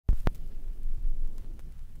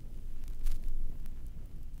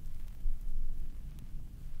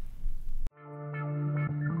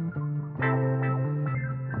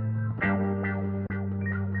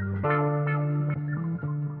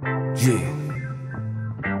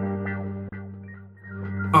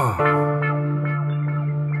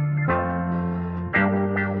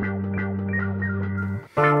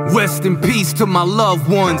Rest in peace to my loved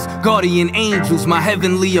ones, guardian angels, my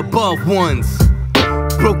heavenly above ones.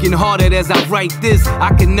 Broken hearted as I write this,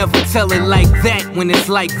 I can never tell it like that when it's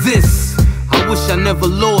like this. I wish I never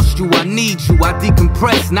lost you, I need you. I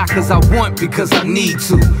decompress, not cause I want, because I need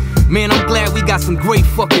to. Man, I'm glad we got some great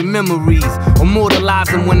fucking memories. Immortalize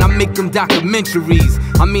them when I make them documentaries.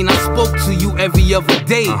 I mean, I spoke to you every other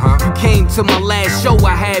day. You came to my last show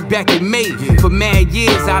I had back in May. For mad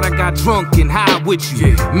years out, I got drunk and high with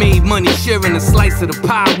you. Made money sharing a slice of the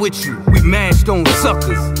pie with you. We mashed on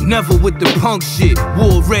suckers, never with the punk shit.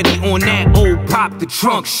 War ready on that old pop the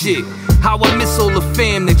trunk shit. How I miss all the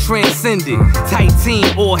fam that transcended. Tight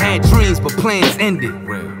team, all had dreams, but plans ended.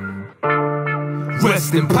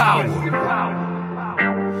 Rest in power.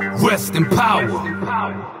 Rest in power.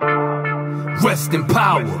 Rest in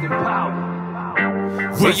power.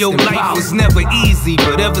 Well, your life was never easy,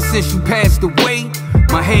 but ever since you passed away,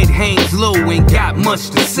 my head hangs low, ain't got much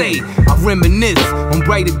to say. I reminisce on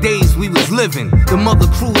brighter days we was living. The mother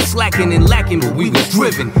crew slacking and lacking, but we was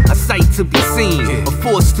driven. A sight to be seen, a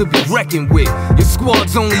force to be reckoned with. Your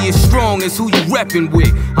squad's only as strong as who you reppin'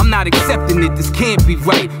 with. I'm not accepting it, this can't be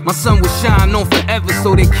right. My sun will shine on forever,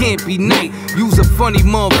 so there can't be night. You's a funny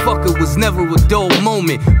motherfucker, was never a dull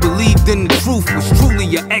moment. Believed in the truth, was truly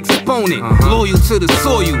your exponent. Loyal to the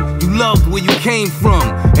soil, you loved where you came from.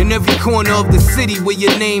 In every corner of the city where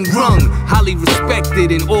your name rung, highly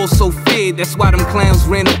respected and also feared. That's why them clowns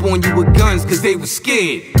ran up on you with guns, cause they were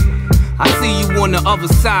scared. I see you on the other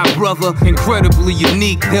side, brother. Incredibly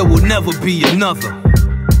unique, there will never be another.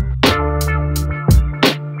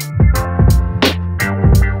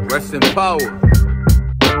 Rest in power.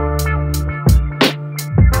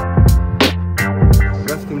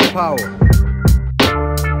 Rest in power.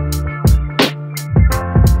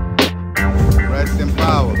 Rest in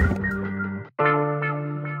power.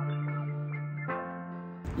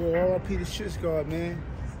 Yo, R.I.P. the Juxx God, man.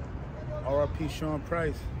 R.I.P. Sean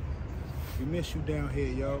Price. We miss you down here,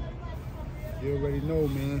 yo. You already know,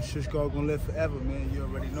 man. Juxx God gonna live forever, man. You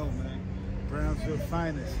already know, man. Brownsville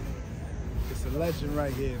finest. It's a legend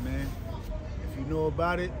right here, man. If you know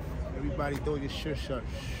about it, everybody throw your Juxx up.